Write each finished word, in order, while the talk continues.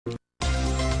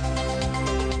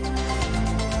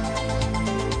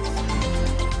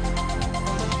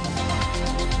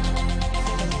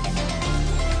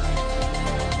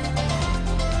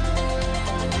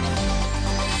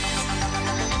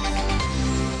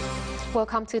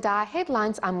Welcome to DaAi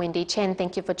Headlines. I'm Wendy Chen.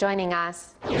 Thank you for joining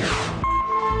us.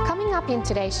 Coming up in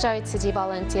today's show, Tzu Chi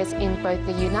volunteers in both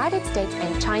the United States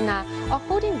and China are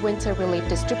holding winter relief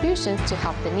distributions to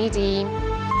help the needy.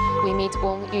 We meet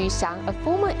Wong Yuxiang, a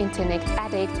former internet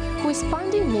addict who is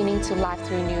finding meaning to life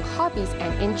through new hobbies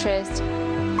and interests.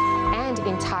 And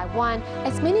in Taiwan,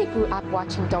 as many grew up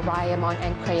watching Doraemon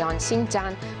and Crayon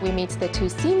Shin-chan, we meet the two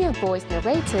senior voice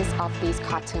narrators of these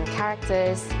cartoon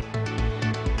characters.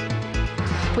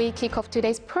 We kick off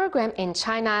today's program in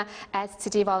China as Tzu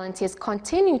Chi volunteers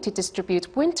continue to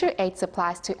distribute winter aid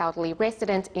supplies to elderly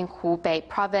residents in Hubei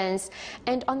province.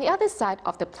 And on the other side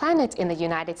of the planet in the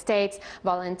United States,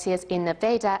 volunteers in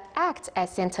Nevada act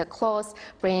as Santa Claus,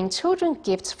 bringing children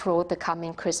gifts for the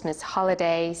coming Christmas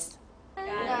holidays.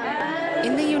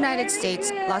 In the United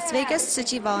States, Las Vegas Tzu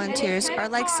Chi volunteers are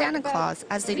like Santa Claus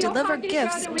as they deliver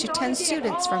gifts to 10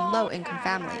 students from low-income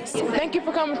families. Thank you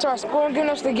for coming to our school and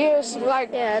giving us the gifts.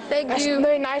 Thank you.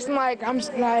 Very nice, and they're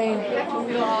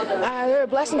a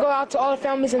blessing to go out to all the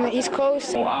families in the East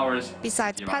Coast.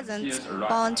 Besides presents,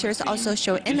 volunteers also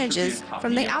show images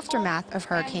from the aftermath of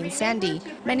Hurricane Sandy.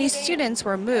 Many students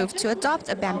were moved to adopt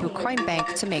a bamboo coin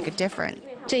bank to make a difference.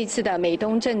 We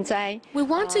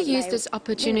want to use this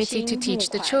opportunity to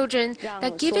teach the children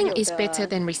that giving is better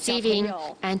than receiving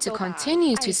and to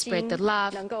continue to spread the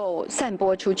love.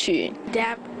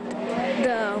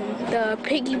 The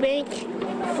piggy bank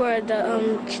for the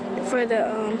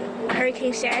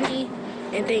Hurricane Sandy,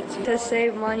 and to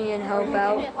save money and help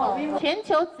out.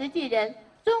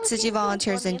 Tzu Chi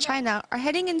volunteers in China are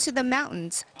heading into the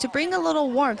mountains to bring a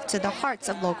little warmth to the hearts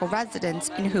of local residents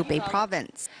in Hubei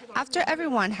province. After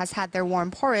everyone has had their warm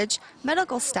porridge,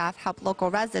 medical staff help local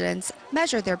residents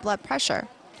measure their blood pressure.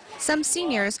 Some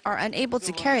seniors are unable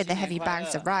to carry the heavy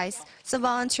bags of rice, so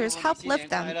volunteers help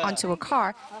lift them onto a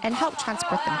car and help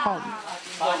transport them home.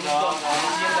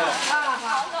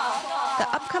 The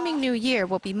upcoming new year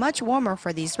will be much warmer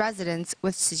for these residents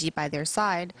with Tzu Chi by their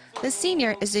side. The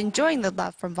senior is enjoying the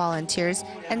love from volunteers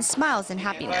and smiles in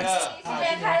happiness.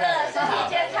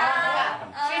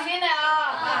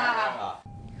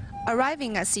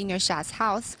 Arriving at Senior Sha's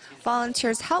house,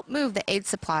 volunteers help move the aid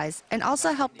supplies and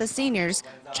also help the seniors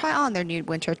try on their new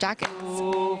winter jackets.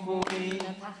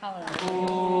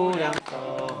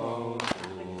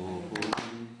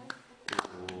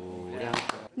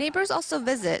 Neighbors also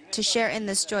visit to share in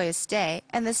this joyous day,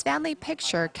 and this family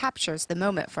picture captures the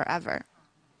moment forever.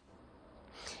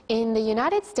 In the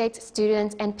United States,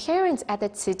 students and parents at the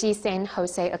Tzu Chi San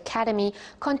Jose Academy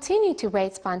continue to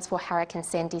raise funds for Hurricane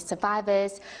Sandy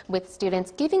survivors, with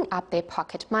students giving up their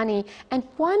pocket money and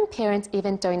one parent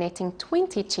even donating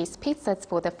 20 cheese pizzas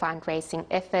for the fundraising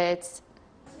efforts.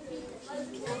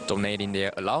 Donating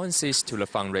their allowances to the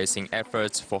fundraising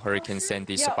efforts for Hurricane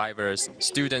Sandy survivors,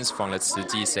 students from the Tzu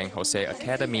Chi San Jose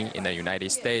Academy in the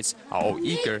United States are all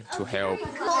eager to help.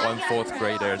 One fourth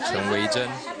grader Chen Weizhen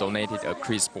donated a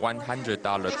crisp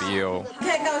 $100 bill.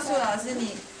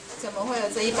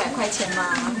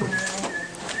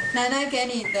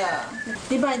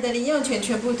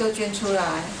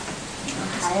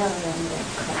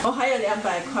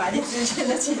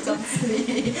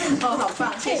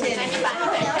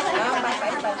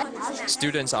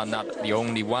 Students are not the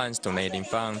only ones donating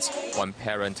funds. One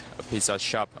parent, a pizza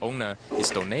shop owner, is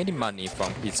donating money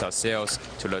from pizza sales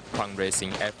to the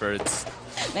fundraising efforts.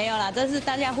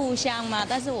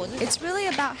 It's really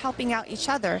about helping out each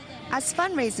other, as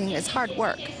fundraising is hard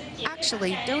work.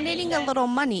 Actually, donating a little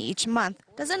money each month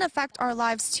doesn't affect our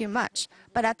lives too much,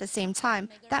 but at the same time,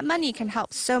 that money can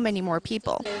help so many more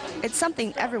people. It's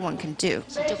something everyone can do.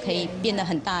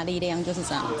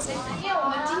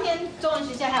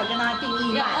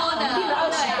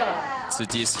 Tzu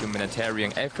Chi's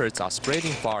humanitarian efforts are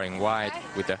spreading far and wide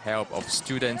with the help of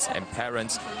students and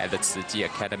parents at the Tzu Chi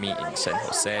Academy in San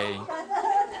Jose.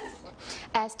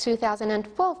 As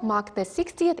 2012 marked the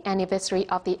 60th anniversary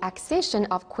of the accession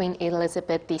of Queen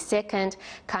Elizabeth II,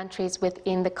 countries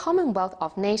within the Commonwealth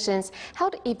of Nations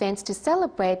held events to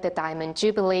celebrate the Diamond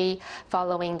Jubilee.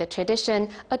 Following the tradition,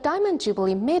 a Diamond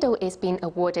Jubilee medal is being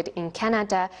awarded in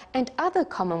Canada and other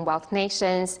Commonwealth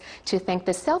nations. To thank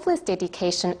the selfless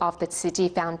dedication of the Tzu Chi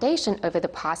Foundation over the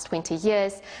past 20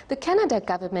 years, the Canada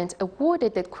government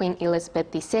awarded the Queen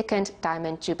Elizabeth II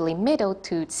Diamond Jubilee Medal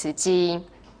to Tzu Chi.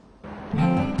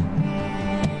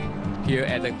 Here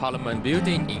at the Parliament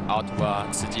building in Ottawa,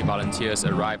 Tzu Chi volunteers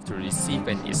arrived to receive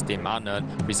an esteemed honor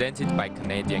presented by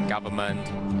Canadian government.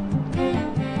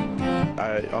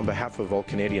 On behalf of all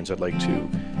Canadians, I'd like to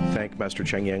thank Master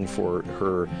Cheng Yang for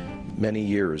her many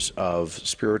years of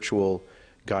spiritual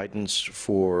guidance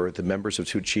for the members of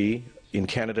Tzu Chi in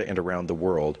Canada and around the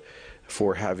world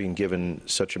for having given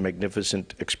such a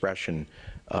magnificent expression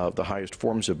of the highest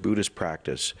forms of Buddhist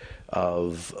practice,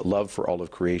 of love for all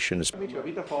of creation.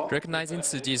 Recognizing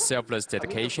Tzu Chi's selfless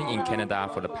dedication in Canada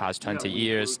for the past 20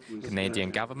 years, Canadian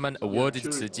government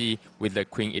awarded Tzu Chi with the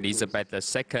Queen Elizabeth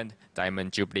II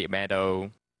Diamond Jubilee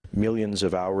Medal. Millions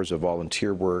of hours of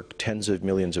volunteer work, tens of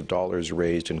millions of dollars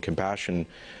raised, and compassion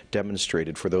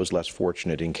demonstrated for those less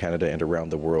fortunate in Canada and around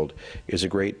the world is a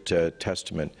great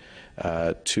testament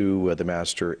to the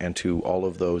Master and to all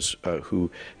of those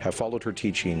who have followed her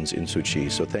teachings in Tzu Chi.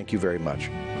 So thank you very much.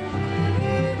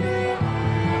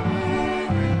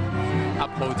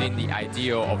 Upholding the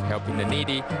ideal of helping the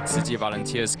needy, Tzu Chi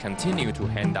volunteers continue to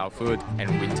hand out food and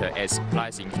winter aid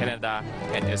supplies in Canada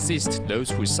and assist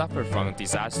those who suffer from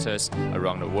disasters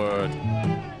around the world.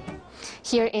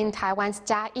 Here in Taiwan's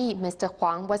DaAi, Mr.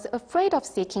 Huang was afraid of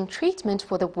seeking treatment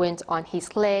for the wound on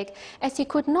his leg, as he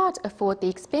could not afford the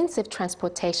expensive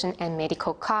transportation and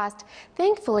medical cost.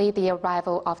 Thankfully, the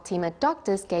arrival of team of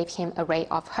doctors gave him a ray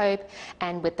of hope,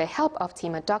 and with the help of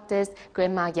team of doctors,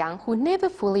 Grandma Yang, who never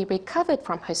fully recovered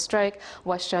from her stroke,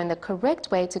 was shown the correct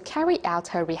way to carry out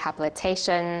her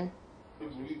rehabilitation.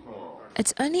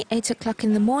 It's only 8 o'clock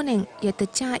in the morning, yet the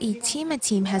DaAi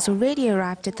team has already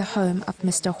arrived at the home of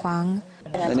Mr. Huang.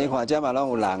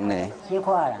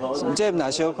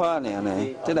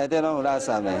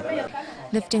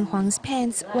 Lifting Huang's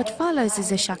pants, what follows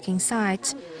is a shocking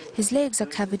sight. His legs are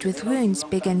covered with wounds,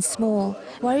 big and small.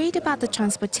 Worried about the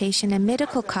transportation and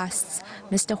medical costs,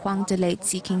 Mr. Huang delayed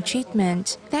seeking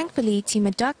treatment. Thankfully, team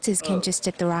of doctors came just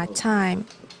at the right time.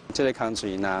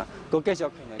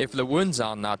 If the wounds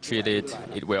are not treated,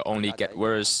 it will only get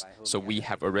worse, so we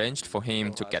have arranged for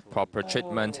him to get proper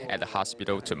treatment at the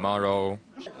hospital tomorrow.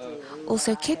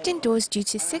 Also kept indoors due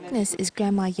to sickness is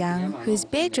Grandma Yang, who is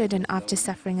bedridden after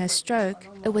suffering a stroke.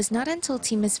 It was not until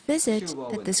Tima's visit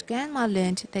that this grandma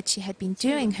learned that she had been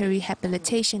doing her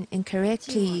rehabilitation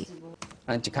incorrectly.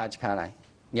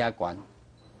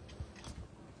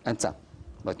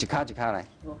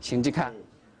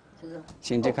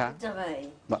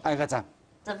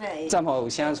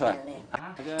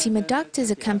 Team of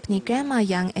doctors accompany Grandma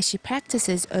Yang as she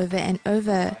practices over and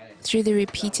over. Through the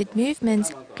repeated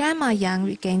movements, Grandma Yang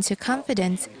regains her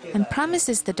confidence and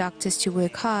promises the doctors to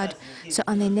work hard, so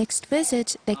on their next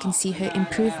visit they can see her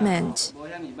improvement.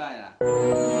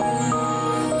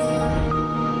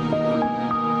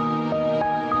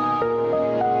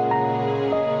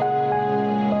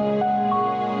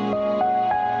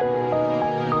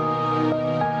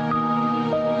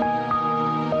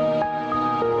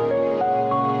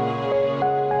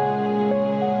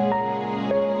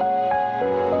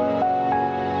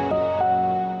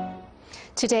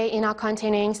 Today, in our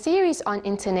continuing series on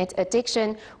internet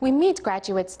addiction, we meet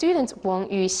graduate student Wong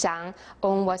Yuxiang.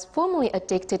 Wong was formerly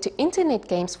addicted to internet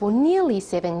games for nearly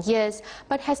 7 years,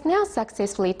 but has now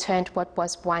successfully turned what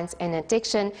was once an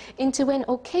addiction into an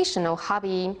occasional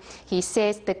hobby. He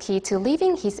says the key to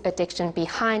leaving his addiction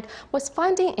behind was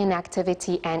finding an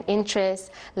activity and interest.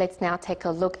 Let's now take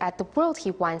a look at the world he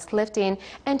once lived in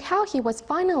and how he was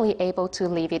finally able to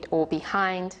leave it all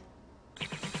behind.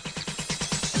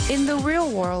 In the real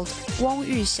world, Wong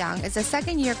Yuxiang is a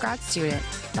second-year grad student,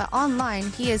 but online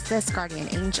he is this guardian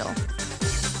angel.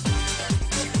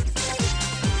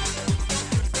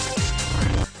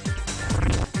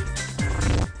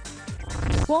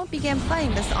 Wong began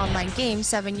playing this online game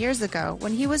 7 years ago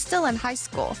when he was still in high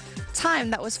school. Time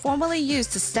that was formerly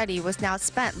used to study was now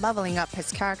spent leveling up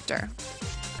his character.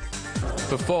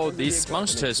 Before, these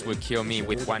monsters would kill me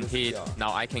with one hit.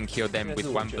 Now I can kill them with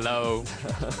one blow.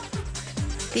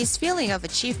 These feelings of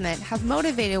achievement have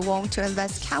motivated Wong to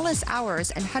invest countless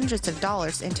hours and hundreds of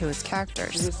dollars into his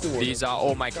characters. These are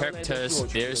all my characters.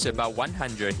 There's about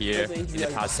 100 here. In the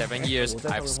past 7 years,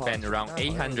 I've spent around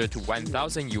 800 to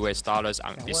 1,000 US dollars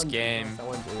on this game.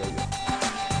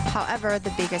 However,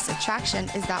 the biggest attraction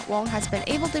is that Wong has been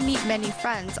able to meet many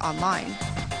friends online.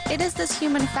 It is this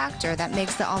human factor that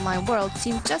makes the online world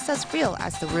seem just as real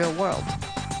as the real world.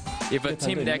 If a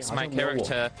team lacks my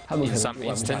character, in some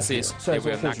instances, they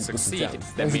will not succeed in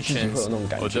their missions.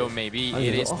 Although maybe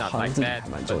it is not like that,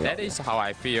 but that is how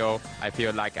I feel. I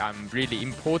feel like I'm really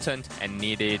important and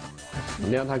needed.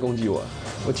 In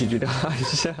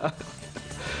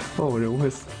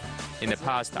the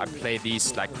past, I played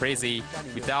these like crazy.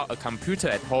 Without a computer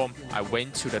at home, I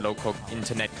went to the local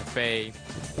internet cafe.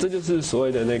 这就是所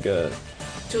谓的那个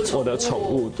我的宠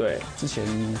物，对，之前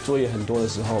作业很多的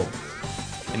时候。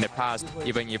In the past,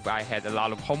 even if I had a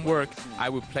lot of homework, I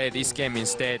would play this game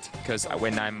instead because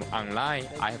when I'm online,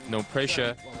 I have no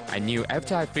pressure. I knew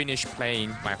after I finished playing,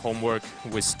 my homework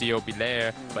would still be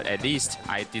there, but at least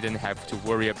I didn't have to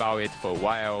worry about it for a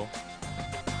while.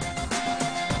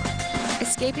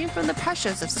 Escaping from the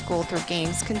pressures of school through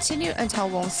games continued until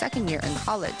Wong's second year in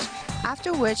college,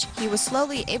 after which he was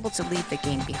slowly able to leave the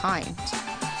game behind.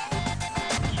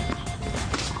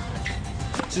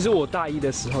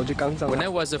 When I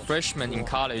was a freshman in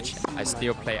college, I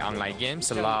still play online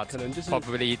games a lot.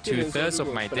 Probably 2/3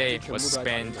 of my day was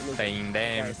spent playing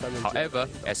them. However,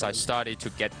 as I started to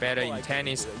get better in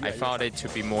tennis, I found it to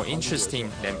be more interesting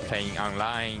than playing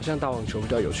online.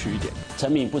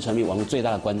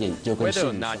 Whether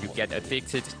or not you get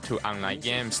addicted to online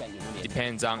games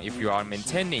depends on if you are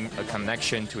maintaining a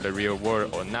connection to the real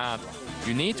world or not.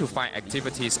 You need to find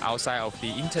activities outside of the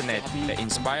internet that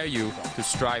inspire you to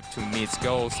strive to meet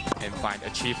goals and find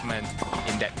achievement.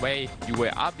 In that way, you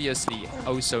will obviously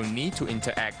also need to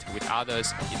interact with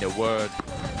others in the world.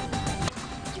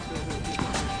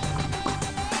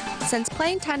 Since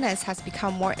playing tennis has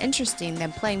become more interesting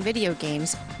than playing video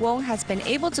games, Wong has been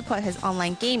able to put his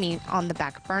online gaming on the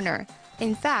back burner.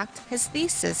 In fact, his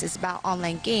thesis is about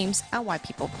online games and why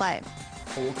people play.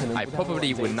 I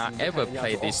probably would not ever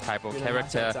play this type of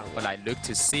character, but I look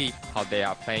to see how they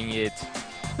are playing it.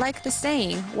 Like the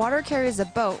saying, water carries a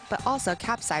boat but also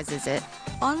capsizes it.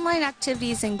 Online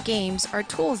activities and games are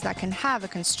tools that can have a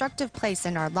constructive place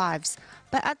in our lives,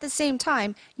 but at the same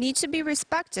time need to be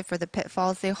respected for the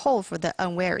pitfalls they hold for the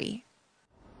unwary.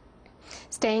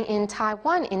 Staying in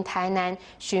Taiwan, in Tainan,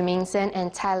 Xu Mingzhen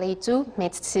and Cai Lizhu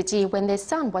met Tzu Ji when their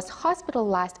son was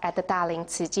hospitalized at the Dalian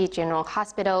Tzu Ji General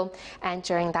Hospital. And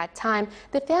during that time,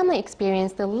 the family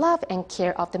experienced the love and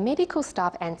care of the medical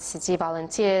staff and Tzu Ji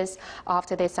volunteers.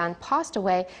 After their son passed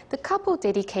away, the couple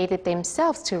dedicated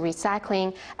themselves to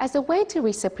recycling as a way to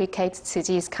reciprocate Tzu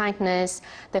Ji's kindness.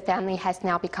 The family has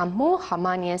now become more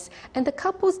harmonious, and the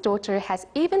couple's daughter has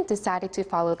even decided to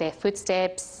follow their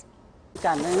footsteps.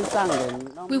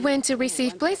 We went to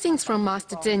receive blessings from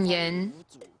Master Zhen Yan.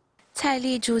 Cai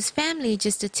Lizhu's family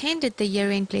just attended the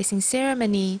year-end blessing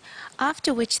ceremony,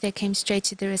 after which they came straight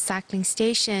to the recycling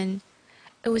station.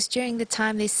 It was during the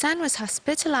time their son was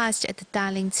hospitalized at the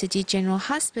Dalian Tzu Ji General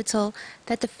Hospital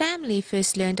that the family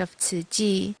first learned of Tzu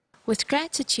Ji. With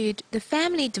gratitude, the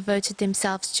family devoted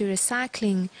themselves to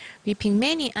recycling, reaping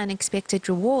many unexpected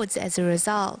rewards as a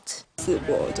result.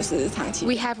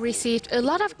 We have received a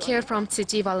lot of care from Tzu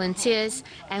Ji volunteers,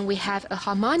 and we have a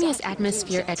harmonious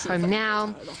atmosphere at home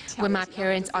now. When my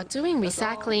parents are doing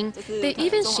recycling, they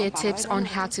even share tips on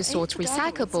how to sort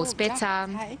recyclables better.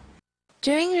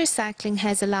 Doing recycling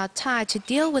has allowed Tai to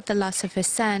deal with the loss of her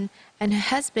son and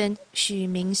her husband, Xu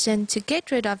Mingzhen, to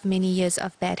get rid of many years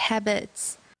of bad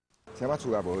habits.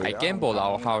 I gambled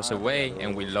our house away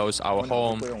and we lost our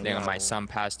home, then my son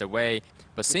passed away.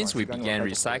 But since we began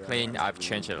recycling, I've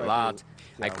changed a lot.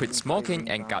 I quit smoking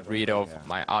and got rid of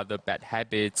my other bad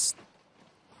habits.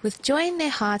 With joy in their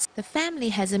hearts, the family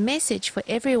has a message for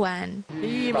everyone.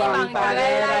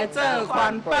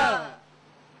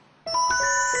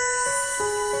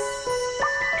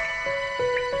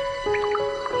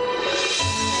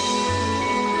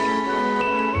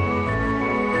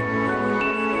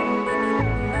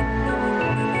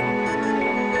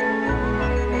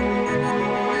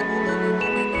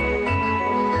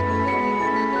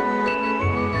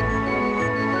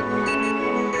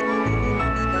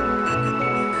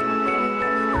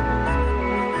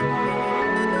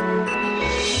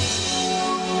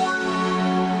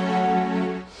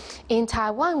 In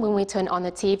Taiwan, when we turn on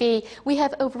the TV, we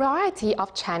have a variety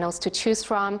of channels to choose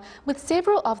from, with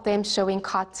several of them showing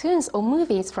cartoons or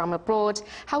movies from abroad.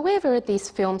 However, these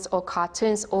films or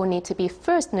cartoons all need to be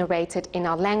first narrated in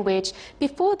our language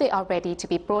before they are ready to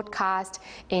be broadcast.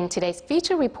 In today's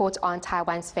feature report on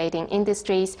Taiwan's fading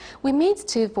industries, we meet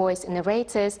two voice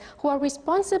narrators who are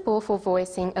responsible for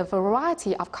voicing a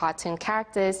variety of cartoon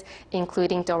characters,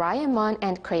 including Doraemon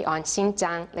and Crayon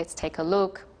Shin-chan. Let's take a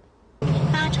look.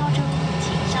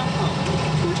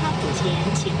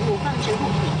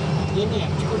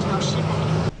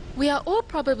 We are all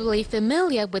probably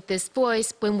familiar with this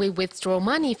voice when we withdraw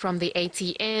money from the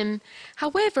ATM.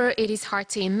 However, it is hard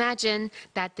to imagine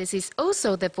that this is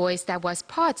also the voice that was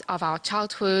part of our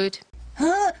childhood.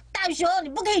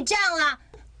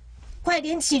 I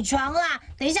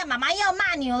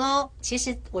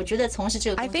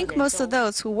think most of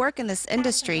those who work in this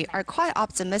industry are quite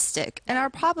optimistic and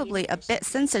are probably a bit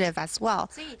sensitive as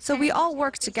well, so we all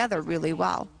work together really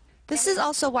well. This is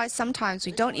also why sometimes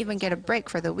we don't even get a break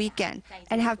for the weekend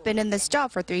and have been in this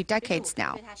job for 3 decades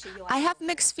now. I have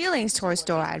mixed feelings towards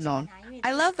Doraemon.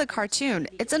 I love the cartoon.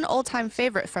 It's an old-time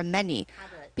favorite for many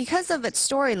because of its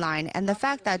storyline and the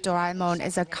fact that Doraemon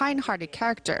is a kind-hearted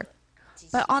character.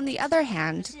 But on the other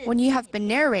hand, when you have been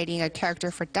narrating a character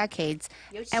for decades,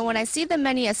 and when I see the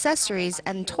many accessories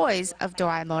and toys of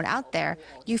Doraemon out there,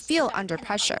 you feel under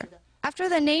pressure. After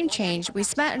the name change, we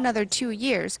spent another 2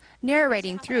 years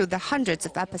narrating through the hundreds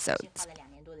of episodes.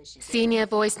 Senior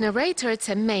voice narrator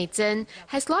Chen Meizhen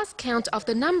has lost count of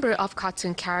the number of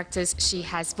cartoon characters she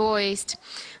has voiced.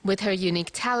 With her unique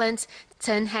talent,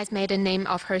 Chen has made a name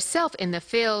of herself in the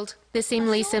field. The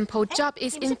seemingly simple job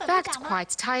is in fact quite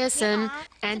tiresome,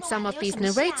 and some of these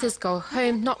narrators go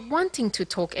home not wanting to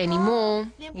talk anymore.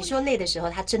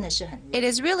 It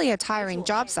is really a tiring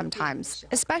job sometimes,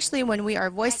 especially when we are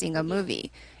voicing a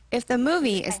movie. If the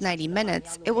movie is 90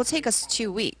 minutes, it will take us 2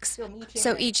 weeks.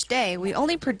 So each day, we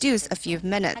only produce a few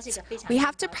minutes. We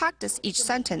have to practice each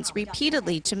sentence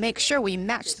repeatedly to make sure we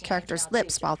match the character's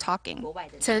lips while talking.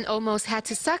 Chen almost had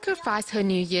to sacrifice her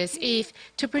New Year's Eve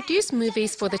to produce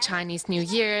movies for the Chinese New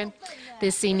Year.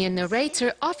 The senior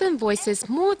narrator often voices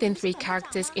more than 3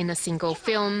 characters in a single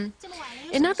film.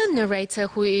 Another narrator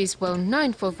who is well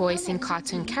known for voicing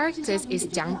cartoon characters is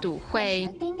Jiang Duhui.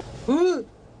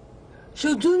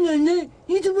 小猪奶奶，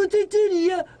你怎么在这里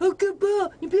呀？好可怕！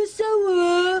你别杀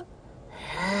我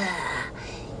啊！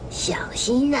小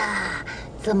心啊！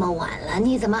这么晚了，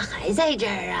你怎么还在这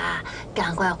儿啊？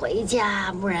赶快回家，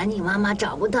不然你妈妈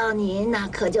找不到你，那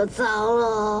可就糟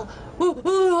了。好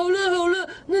了好了，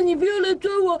那你不要来抓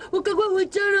我，我赶快回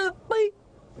家了，拜。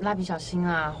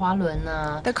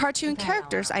 The cartoon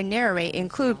characters I narrate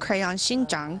include Crayon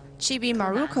Shin-chan, Chibi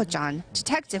Maruko-chan,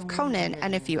 Detective Conan,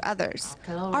 and a few others.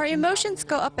 Our emotions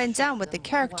go up and down with the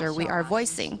character we are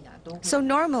voicing. So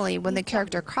normally, when the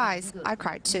character cries, I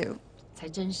cry too.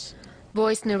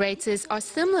 Voice narrators are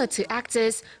similar to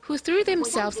actors who threw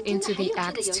themselves into the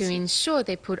act to ensure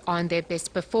they put on their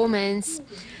best performance.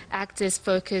 Actors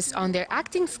focus on their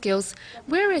acting skills,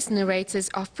 whereas narrators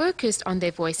are focused on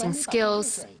their voicing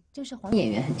skills.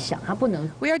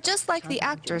 We are just like the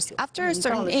actors. After a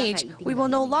certain age, we will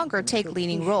no longer take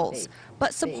leading roles,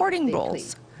 but supporting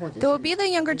roles. There will be the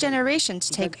younger generation to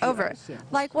take over.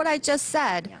 Like what I just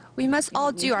said, we must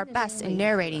all do our best in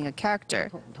narrating a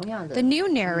character. The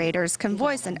new narrators can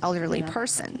voice an elderly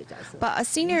person, but a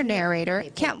senior narrator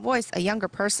can't voice a younger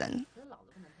person.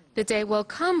 The day will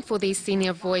come for these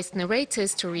senior voice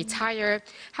narrators to retire.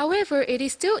 However, it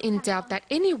is still in doubt that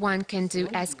anyone can do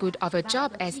as good of a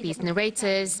job as these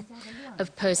narrators. A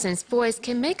person's voice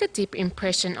can make a deep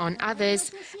impression on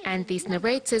others, and these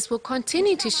narrators will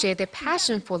continue to share their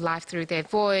passion for life through their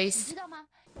voice.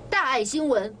 大爱新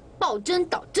闻，报真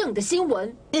导正的新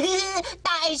闻。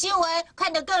大爱新闻，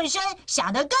看得更深，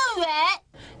想得更远。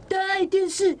大爱电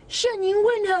视向您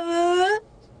问好。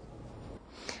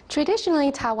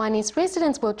 Traditionally, Taiwanese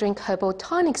residents will drink herbal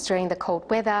tonics during the cold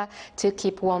weather to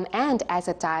keep warm and as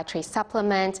a dietary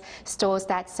supplement. Stores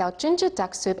that sell ginger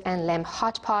duck soup and lamb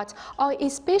hot pot are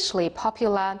especially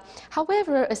popular.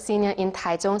 However, a senior in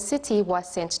Taichung City was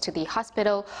sent to the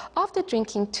hospital after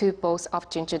drinking 2 bowls of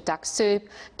ginger duck soup.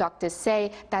 Doctors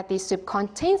say that the soup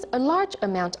contains a large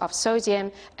amount of sodium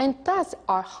and thus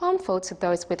are harmful to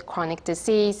those with chronic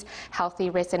disease. Healthy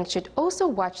residents should also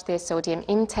watch their sodium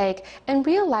intake and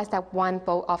realize that 1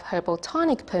 bowl of herbal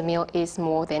tonic per meal is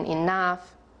more than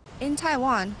enough. In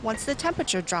Taiwan, once the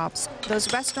temperature drops,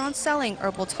 those restaurants selling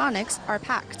herbal tonics are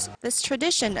packed. This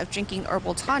tradition of drinking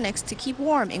herbal tonics to keep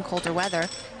warm in colder weather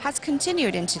has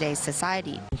continued in today's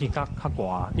society.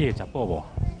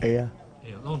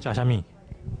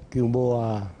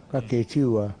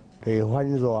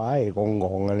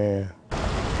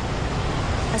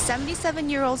 A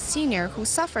 77-year-old senior who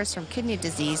suffers from kidney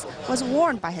disease was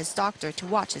warned by his doctor to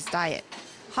watch his diet.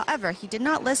 However, he did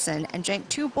not listen and drank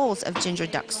 2 bowls of ginger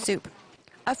duck soup.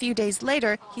 A few days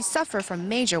later, he suffered from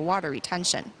major water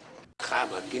retention.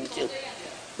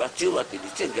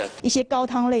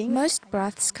 Most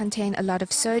broths contain a lot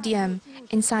of sodium.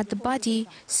 Inside the body,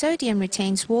 sodium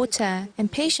retains water,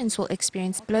 and patients will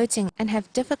experience bloating and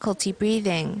have difficulty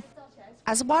breathing.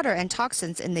 As water and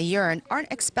toxins in the urine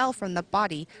aren't expelled from the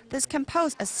body, this can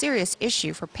pose a serious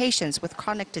issue for patients with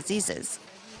chronic diseases.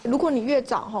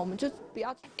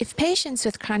 If patients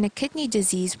with chronic kidney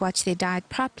disease watch their diet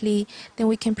properly, then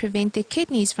we can prevent their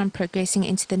kidneys from progressing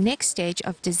into the next stage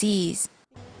of disease.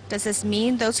 Does this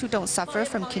mean those who don't suffer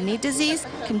from kidney disease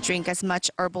can drink as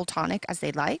much herbal tonic as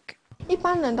they like?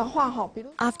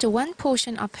 After one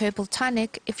portion of herbal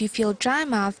tonic, if you feel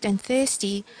dry-mouthed and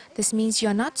thirsty, this means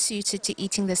you're not suited to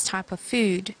eating this type of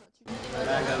food.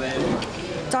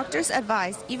 Doctors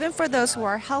advise, even for those who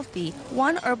are healthy,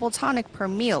 one herbal tonic per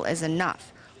meal is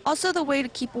enough. Also, the way to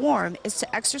keep warm is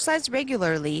to exercise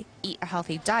regularly, eat a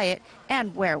healthy diet,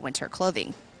 and wear winter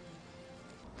clothing.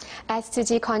 As Tzu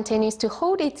Chi continues to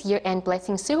hold its year-end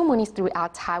blessing ceremonies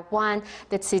throughout Taiwan,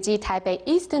 the Tzu Chi Taipei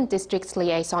Eastern District's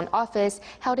Liaison Office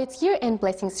held its year-end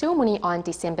blessing ceremony on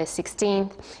December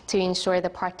 16th. To ensure the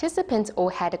participants all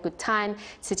had a good time,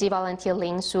 Tzu Chi volunteer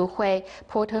Lin Shuhui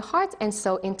poured her heart and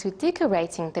soul into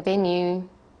decorating the venue.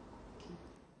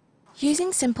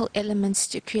 Using simple elements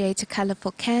to create a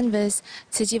colorful canvas,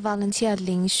 Tzu Chi volunteer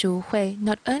Lin Shuhui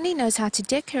not only knows how to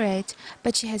decorate,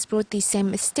 but she has brought these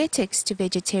same aesthetics to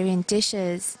vegetarian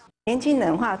dishes.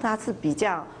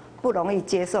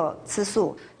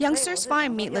 Youngsters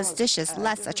find meatless dishes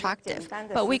less attractive,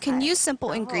 but we can use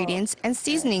simple ingredients and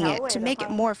seasoning it to make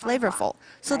it more flavorful,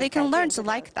 so they can learn to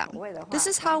like them. This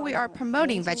is how we are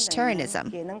promoting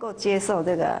vegetarianism.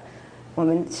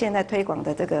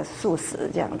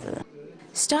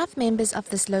 Staff members of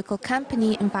this local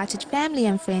company invited family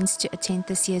and friends to attend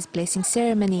this year's blessing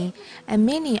ceremony, and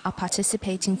many are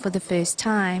participating for the first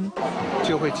time. We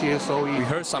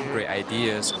heard some great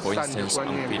ideas, for instance,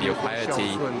 on video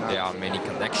piety. There are many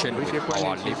connections with how we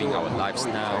are living our lives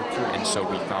now, and so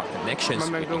we found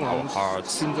connections within our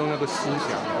hearts.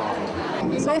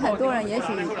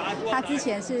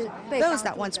 Those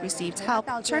that once received help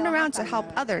turn around to help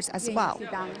others as well.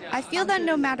 I feel that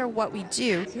no matter what we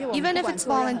do, even if it's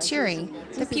volunteering,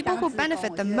 the people who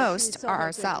benefit the most are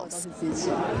ourselves.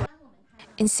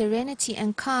 In serenity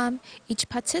and calm, each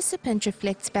participant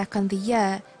reflects back on the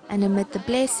year, and amid the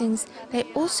blessings, they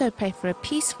also pray for a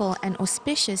peaceful and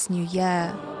auspicious new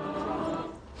year.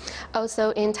 Also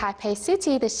in Taipei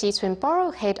City, the Xichun Borough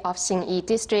head of Xinyi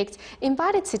District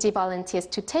invited city volunteers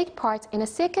to take part in a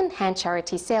second-hand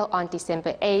charity sale on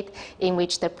December 8th, in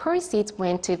which the proceeds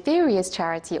went to various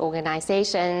charity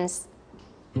organizations.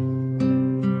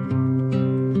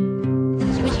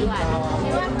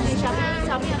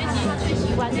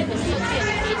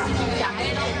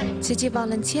 Tzu Chi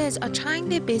volunteers are trying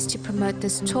their best to promote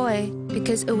this toy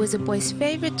because it was a boy's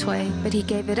favorite toy, but he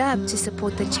gave it up to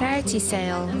support the charity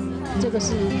sale.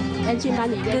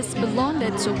 This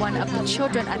belonged to one of the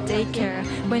children at daycare.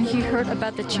 When he heard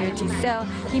about the charity sale,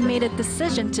 he made a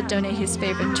decision to donate his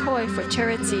favorite toy for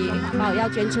charity.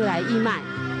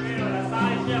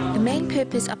 The main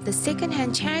purpose of the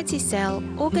second-hand charity sale,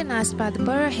 organized by the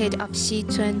borough head of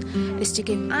Xichun, is to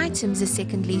give items a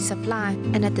second lease of life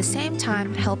and at the same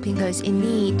time helping those in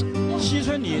need.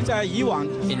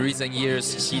 In recent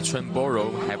years, Xichun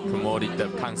Borough have promoted the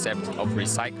concept of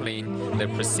recycling. The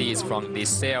proceeds from this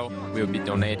sale will be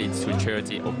donated to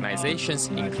charity organizations,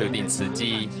 including Tzu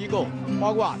Chi.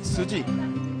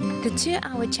 The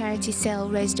 2-hour charity sale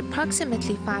raised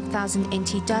approximately 5,000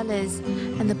 NT dollars,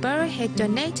 and the borough head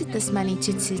donated this money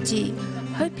to Tzu Chi,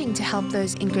 hoping to help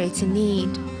those in greater need.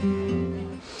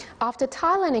 After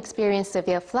Thailand experienced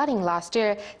severe flooding last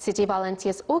year, Tzu Chi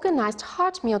volunteers organized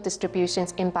hot meal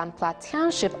distributions in Ban Plat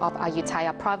Township of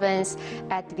Ayutthaya Province.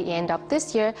 At the end of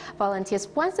this year, volunteers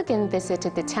once again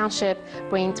visited the township,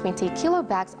 bringing 20 kilo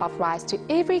bags of rice to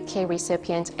every care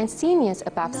recipient and seniors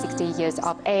above 60 years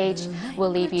of age. We'll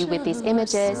leave you with these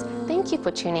images. Thank you for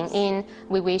tuning in.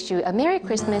 We wish you a Merry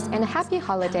Christmas and a happy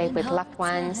holiday with loved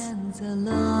ones.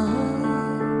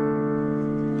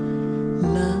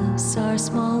 Love's our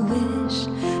small wish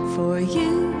for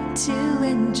you to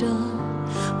enjoy.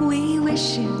 We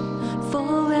wish you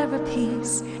forever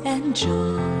peace and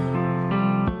joy.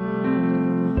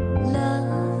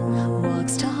 Love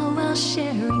walks tall while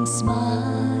sharing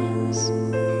smiles.